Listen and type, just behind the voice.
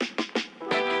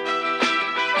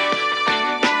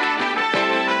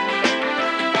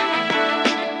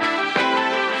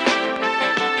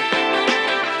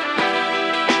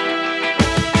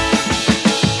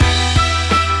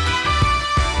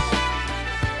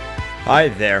Hi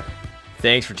there.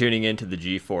 Thanks for tuning in to the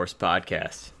G-Force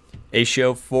Podcast, a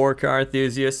show for car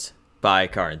enthusiasts by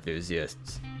car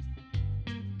enthusiasts.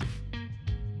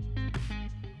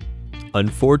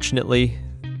 Unfortunately,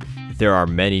 there are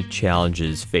many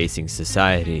challenges facing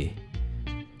society.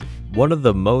 One of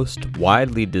the most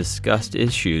widely discussed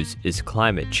issues is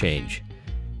climate change,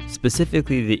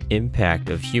 specifically the impact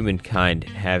of humankind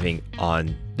having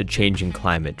on the changing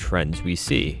climate trends we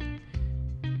see.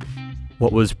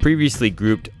 What was previously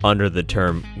grouped under the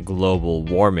term global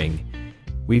warming,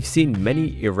 we've seen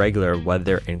many irregular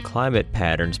weather and climate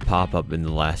patterns pop up in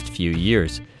the last few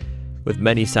years, with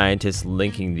many scientists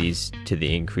linking these to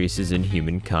the increases in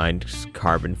humankind's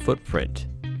carbon footprint.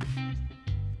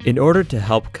 In order to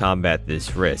help combat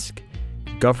this risk,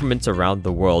 governments around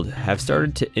the world have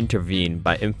started to intervene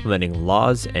by implementing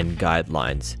laws and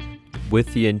guidelines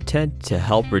with the intent to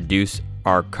help reduce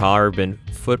our carbon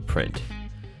footprint.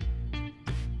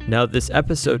 Now, this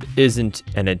episode isn't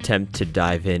an attempt to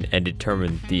dive in and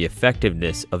determine the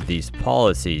effectiveness of these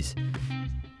policies,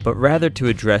 but rather to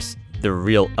address the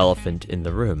real elephant in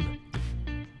the room.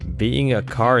 Being a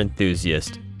car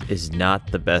enthusiast is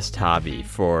not the best hobby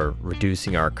for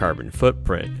reducing our carbon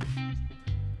footprint.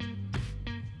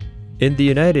 In the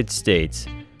United States,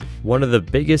 one of the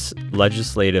biggest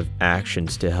legislative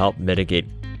actions to help mitigate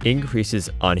increases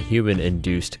on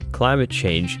human-induced climate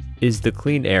change is the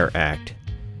Clean Air Act.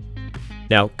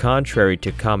 Now, contrary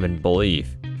to common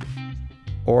belief,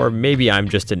 or maybe I'm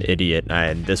just an idiot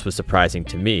and this was surprising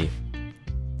to me,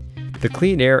 the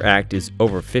Clean Air Act is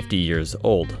over 50 years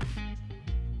old.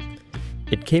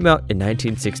 It came out in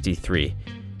 1963,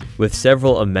 with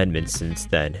several amendments since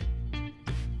then.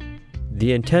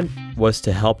 The intent was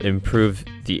to help improve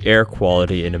the air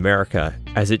quality in America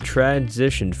as it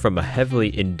transitioned from a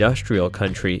heavily industrial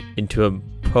country into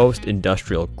a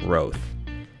post-industrial growth.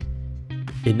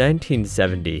 In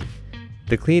 1970,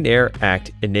 the Clean Air Act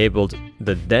enabled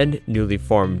the then newly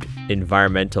formed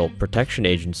Environmental Protection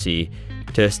Agency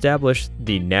to establish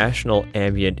the National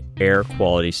Ambient Air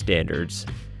Quality Standards,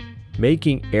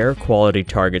 making air quality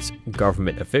targets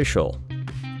government official.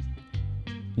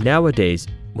 Nowadays,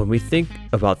 when we think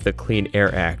about the Clean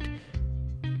Air Act,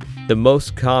 the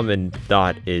most common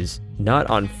thought is not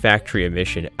on factory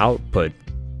emission output,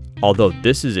 although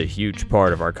this is a huge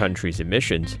part of our country's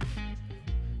emissions,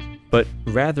 but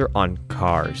rather on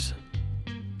cars.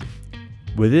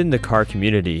 Within the car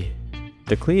community,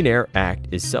 the Clean Air Act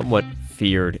is somewhat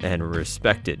feared and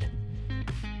respected,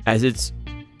 as it's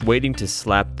waiting to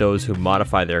slap those who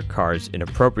modify their cars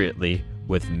inappropriately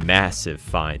with massive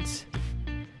fines.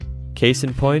 Case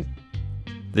in point,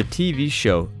 the TV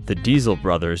show The Diesel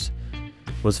Brothers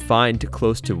was fined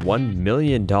close to $1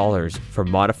 million for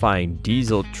modifying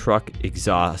diesel truck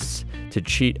exhausts to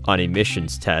cheat on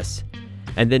emissions tests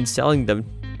and then selling them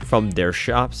from their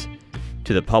shops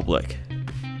to the public.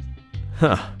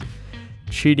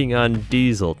 Cheating on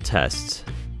diesel tests.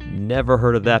 Never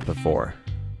heard of that before.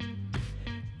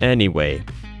 Anyway,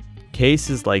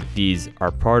 cases like these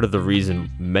are part of the reason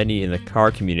many in the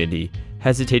car community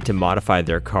hesitate to modify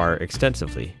their car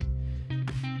extensively.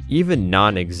 Even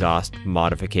non-exhaust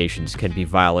modifications can be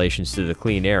violations to the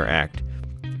Clean Air Act,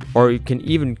 or it can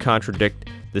even contradict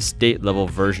the state-level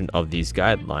version of these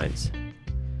guidelines.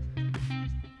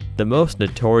 The most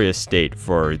notorious state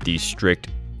for these strict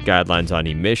guidelines on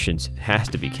emissions has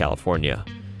to be California,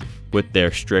 with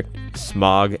their strict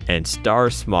smog and star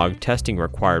smog testing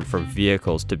required for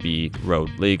vehicles to be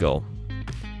road legal.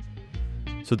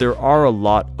 So there are a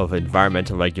lot of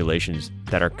environmental regulations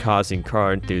that are causing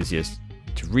car enthusiasts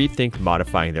to rethink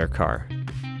modifying their car.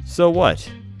 So what?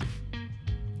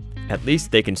 At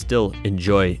least they can still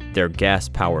enjoy their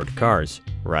gas-powered cars,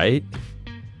 right?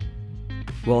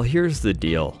 Well, here's the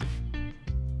deal.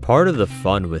 Part of the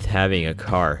fun with having a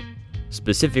car,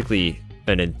 specifically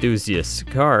an enthusiast's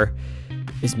car,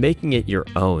 is making it your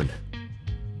own.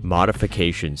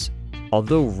 Modifications,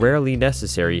 although rarely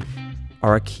necessary,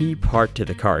 are a key part to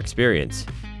the car experience.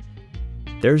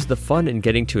 There's the fun in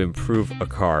getting to improve a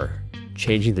car,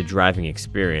 changing the driving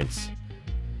experience.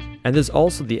 And there's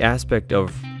also the aspect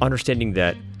of understanding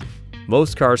that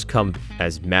most cars come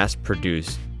as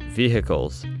mass-produced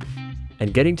vehicles,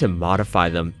 and getting to modify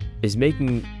them is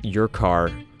making your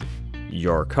car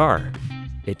your car.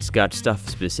 It's got stuff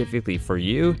specifically for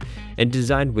you and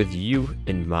designed with you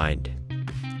in mind.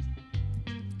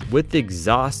 With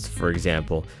exhaust, for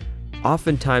example,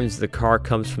 oftentimes the car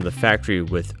comes from the factory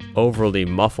with overly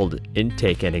muffled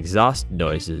intake and exhaust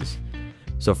noises,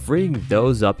 so freeing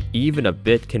those up even a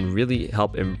bit can really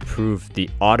help improve the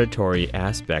auditory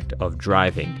aspect of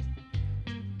driving.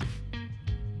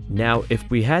 Now, if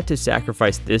we had to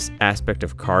sacrifice this aspect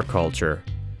of car culture,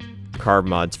 car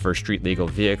mods for street legal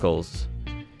vehicles,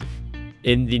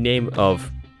 in the name of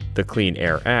the Clean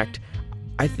Air Act,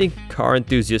 I think car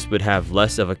enthusiasts would have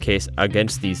less of a case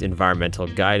against these environmental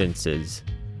guidances.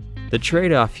 The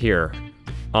trade-off here,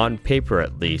 on paper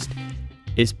at least,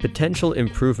 is potential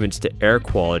improvements to air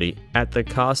quality at the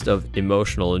cost of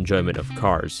emotional enjoyment of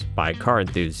cars by car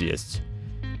enthusiasts.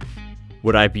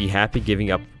 Would I be happy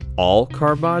giving up all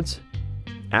car mods?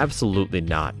 Absolutely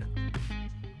not.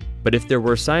 But if there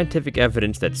were scientific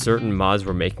evidence that certain mods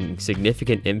were making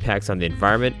significant impacts on the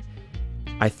environment,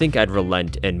 I think I'd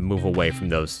relent and move away from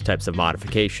those types of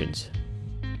modifications.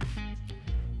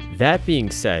 That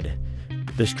being said,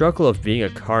 the struggle of being a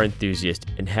car enthusiast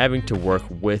and having to work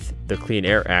with the Clean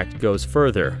Air Act goes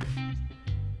further.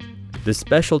 The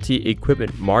Specialty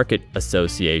Equipment Market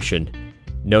Association,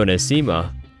 known as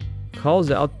SEMA, calls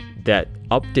out that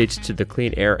updates to the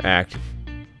Clean Air Act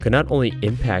could not only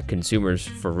impact consumers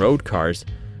for road cars,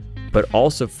 but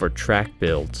also for track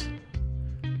builds.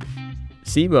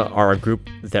 SEMA are a group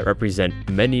that represent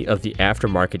many of the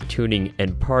aftermarket tuning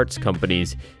and parts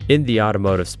companies in the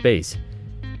automotive space,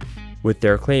 with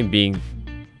their claim being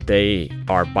they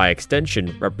are by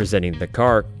extension representing the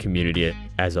car community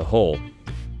as a whole.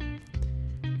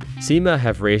 SEMA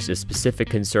have raised a specific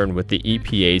concern with the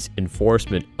EPA's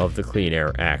enforcement of the Clean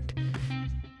Air Act.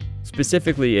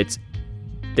 Specifically,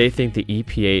 they think the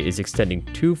EPA is extending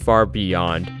too far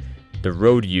beyond the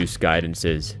road use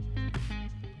guidances.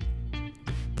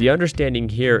 The understanding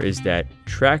here is that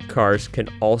track cars can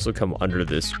also come under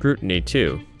this scrutiny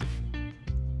too.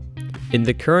 In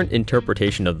the current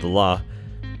interpretation of the law,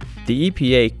 the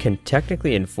EPA can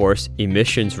technically enforce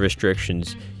emissions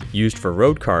restrictions used for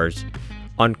road cars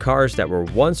on cars that were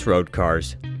once road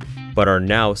cars, but are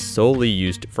now solely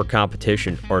used for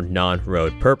competition or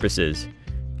non-road purposes,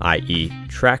 i.e.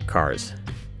 track cars.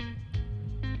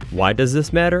 Why does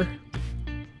this matter?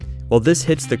 Well, this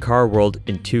hits the car world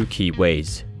in two key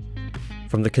ways.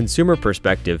 From the consumer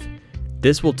perspective,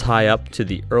 this will tie up to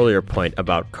the earlier point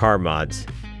about car mods,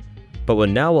 but will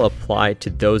now apply to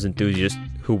those enthusiasts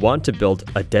who want to build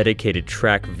a dedicated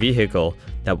track vehicle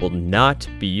that will not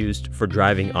be used for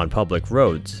driving on public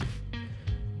roads.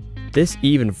 This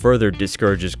even further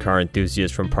discourages car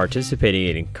enthusiasts from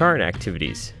participating in car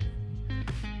activities.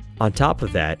 On top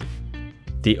of that,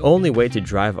 the only way to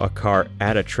drive a car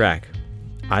at a track,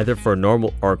 either for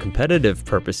normal or competitive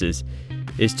purposes,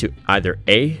 is to either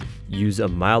A, use a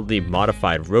mildly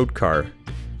modified road car,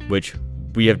 which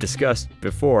we have discussed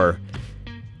before,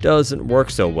 doesn't work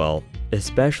so well,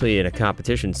 especially in a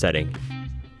competition setting,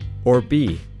 or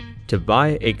B, to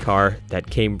buy a car that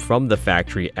came from the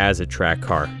factory as a track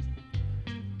car.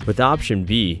 With option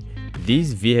B,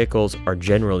 these vehicles are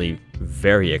generally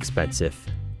very expensive.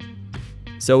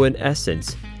 So in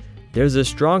essence, there's a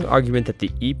strong argument that the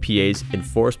EPA's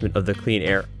enforcement of the Clean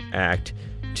Air Act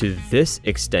to this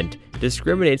extent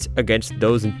discriminates against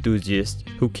those enthusiasts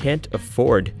who can't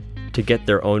afford to get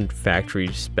their own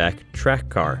factory spec track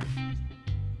car.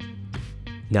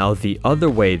 Now, the other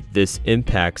way this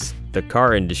impacts the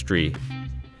car industry,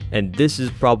 and this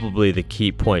is probably the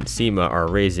key point SEMA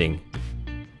are raising,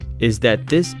 is that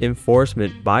this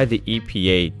enforcement by the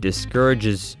EPA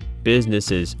discourages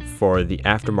businesses for the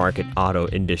aftermarket auto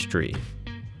industry.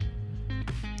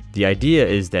 The idea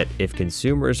is that if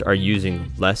consumers are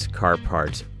using less car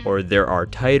parts, or there are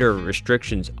tighter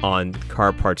restrictions on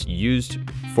car parts used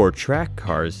for track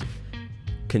cars,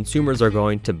 consumers are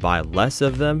going to buy less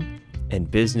of them and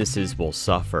businesses will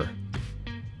suffer.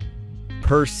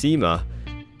 Per SEMA,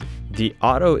 the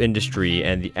auto industry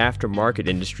and the aftermarket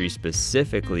industry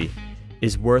specifically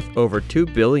is worth over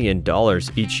 $2 billion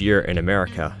each year in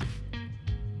America.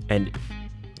 And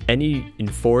any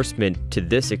enforcement to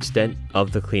this extent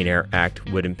of the Clean Air Act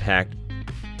would impact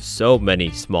so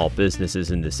many small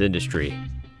businesses in this industry.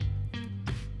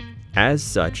 As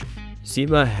such,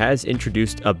 SEMA has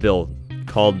introduced a bill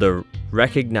called the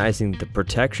Recognizing the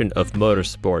Protection of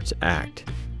Motorsports Act.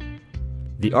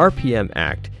 The RPM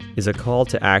Act is a call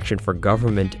to action for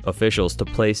government officials to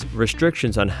place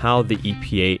restrictions on how the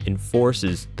EPA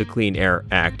enforces the Clean Air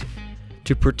Act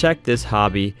to protect this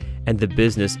hobby and the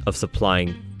business of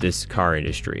supplying this car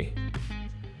industry.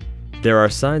 There are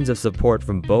signs of support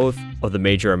from both of the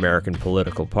major American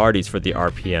political parties for the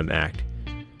RPM Act,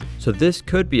 so this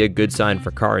could be a good sign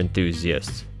for car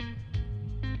enthusiasts.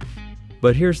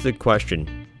 But here's the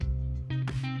question: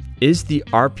 is the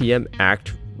RPM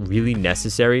Act really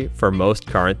necessary for most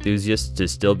car enthusiasts to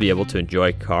still be able to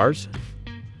enjoy cars?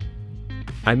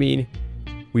 I mean,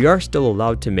 we are still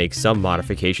allowed to make some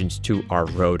modifications to our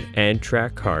road and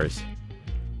track cars.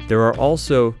 There are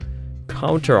also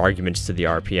counter-arguments to the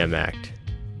RPM Act,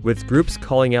 with groups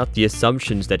calling out the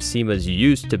assumptions that SEMA's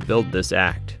used to build this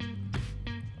act.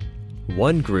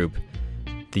 One group,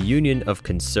 the Union of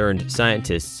Concerned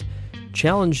Scientists,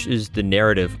 challenges the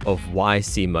narrative of why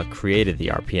SEMA created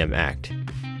the RPM Act.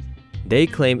 They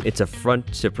claim it's a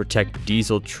front to protect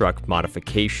diesel truck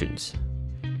modifications.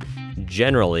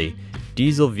 Generally,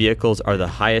 diesel vehicles are the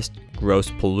highest gross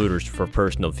polluters for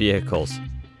personal vehicles,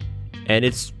 and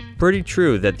it's pretty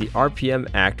true that the RPM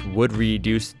Act would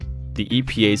reduce the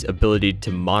EPA's ability to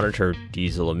monitor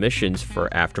diesel emissions for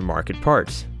aftermarket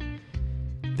parts.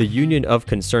 The Union of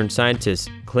Concerned Scientists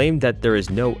claimed that there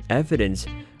is no evidence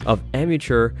of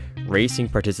amateur racing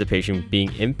participation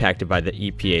being impacted by the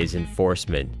EPA's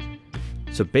enforcement.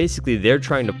 So basically, they're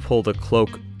trying to pull the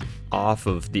cloak off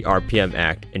of the RPM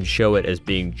Act and show it as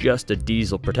being just a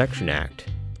Diesel Protection Act.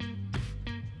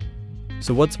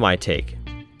 So what's my take?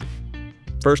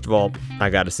 First of all, I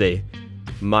gotta say,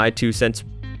 my 2 cents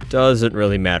doesn't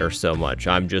really matter so much.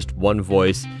 I'm just one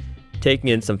voice taking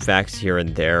in some facts here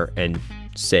and there and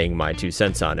saying my 2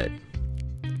 cents on it.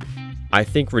 I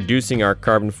think reducing our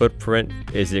carbon footprint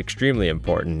is extremely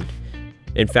important.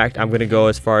 In fact, I'm going to go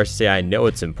as far as to say I know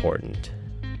it's important.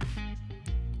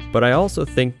 But I also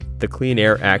think the Clean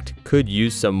Air Act could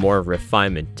use some more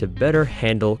refinement to better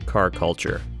handle car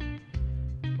culture.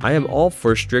 I am all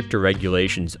for stricter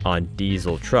regulations on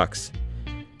diesel trucks.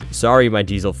 Sorry, my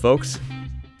diesel folks.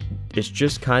 It's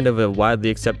just kind of a widely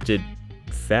accepted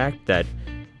fact that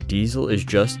diesel is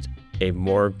just a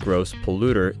more gross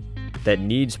polluter that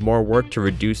needs more work to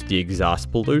reduce the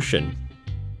exhaust pollution.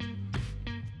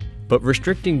 But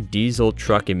restricting diesel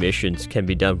truck emissions can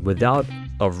be done without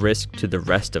a risk to the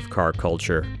rest of car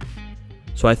culture.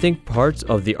 So I think parts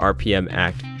of the RPM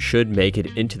Act should make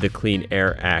it into the Clean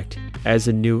Air Act as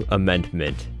a new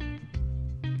amendment.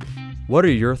 What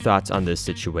are your thoughts on this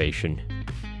situation?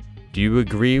 Do you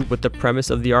agree with the premise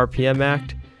of the RPM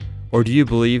Act? Or do you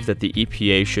believe that the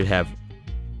EPA should have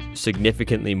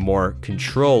significantly more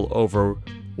control over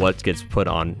what gets put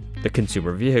on the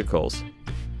consumer vehicles?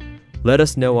 Let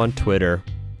us know on Twitter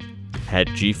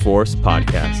 @GForce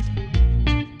Podcast.